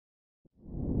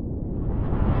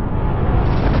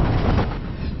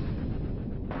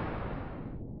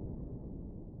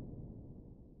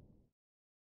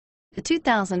The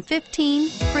 2015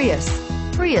 Prius.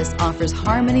 Prius offers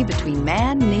harmony between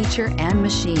man, nature, and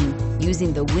machine.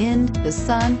 Using the wind, the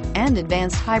sun, and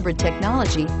advanced hybrid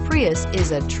technology, Prius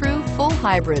is a true full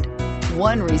hybrid.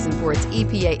 One reason for its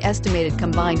EPA estimated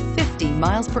combined 50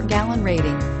 miles per gallon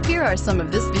rating. Here are some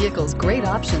of this vehicle's great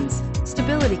options: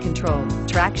 stability control,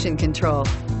 traction control,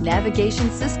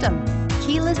 navigation system,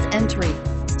 keyless entry,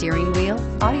 steering wheel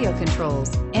audio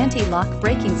controls, anti-lock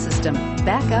braking system,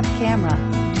 backup camera,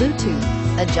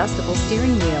 Bluetooth, adjustable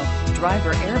steering wheel,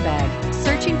 driver airbag.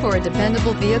 Searching for a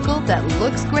dependable vehicle that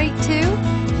looks great too?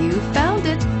 You found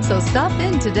it, so stop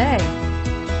in today.